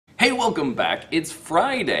welcome back. It's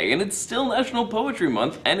Friday, and it's still National Poetry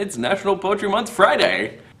Month, and it's National Poetry Month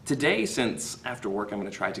Friday! Today, since after work I'm going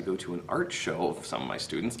to try to go to an art show of some of my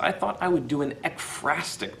students, I thought I would do an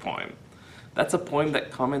ekphrastic poem. That's a poem that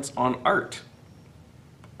comments on art.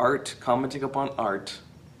 Art commenting upon art.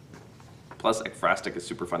 Plus, ekphrastic is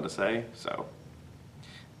super fun to say, so...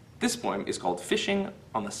 This poem is called Fishing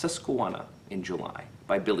on the Susquehanna in July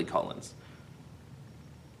by Billy Collins.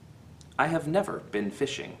 I have never been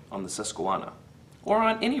fishing on the Susquehanna, or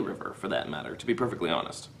on any river for that matter, to be perfectly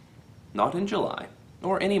honest. Not in July,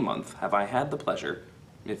 or any month have I had the pleasure,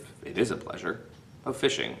 if it is a pleasure, of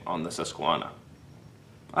fishing on the Susquehanna.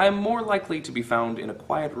 I am more likely to be found in a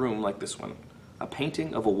quiet room like this one, a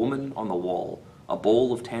painting of a woman on the wall, a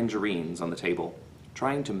bowl of tangerines on the table,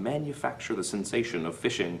 trying to manufacture the sensation of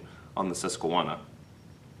fishing on the Susquehanna.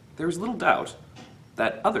 There is little doubt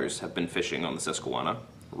that others have been fishing on the Susquehanna,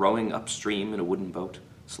 rowing upstream in a wooden boat,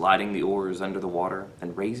 sliding the oars under the water,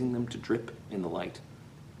 and raising them to drip in the light.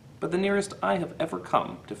 But the nearest I have ever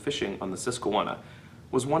come to fishing on the Susquehanna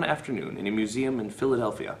was one afternoon in a museum in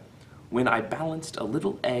Philadelphia, when I balanced a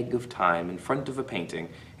little egg of time in front of a painting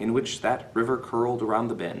in which that river curled around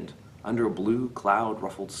the bend, under a blue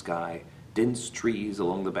cloud-ruffled sky, dense trees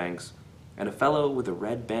along the banks, and a fellow with a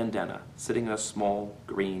red bandana sitting in a small,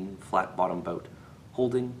 green, flat-bottomed boat,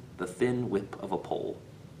 holding the thin whip of a pole.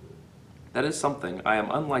 That is something I am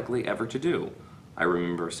unlikely ever to do, I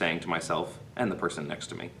remember saying to myself and the person next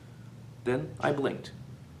to me. Then I blinked,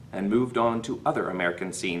 and moved on to other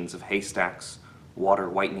American scenes of haystacks, water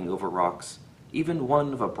whitening over rocks, even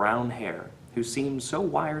one of a brown hare who seemed so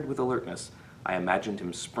wired with alertness I imagined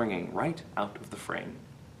him springing right out of the frame.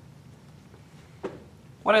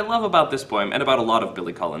 What I love about this poem, and about a lot of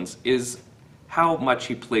Billy Collins, is how much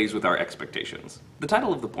he plays with our expectations. The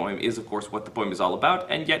title of the poem is, of course, what the poem is all about,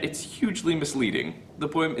 and yet it's hugely misleading. The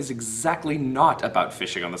poem is exactly not about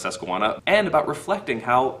fishing on the Susquehanna, and about reflecting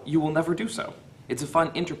how you will never do so. It's a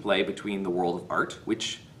fun interplay between the world of art,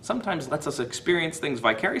 which sometimes lets us experience things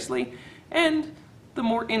vicariously, and the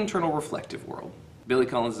more internal reflective world. Billy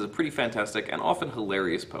Collins is a pretty fantastic and often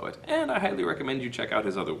hilarious poet, and I highly recommend you check out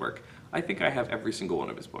his other work. I think I have every single one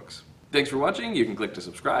of his books. Thanks for watching. You can click to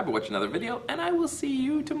subscribe or watch another video, and I will see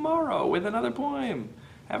you tomorrow with another poem.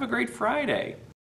 Have a great Friday.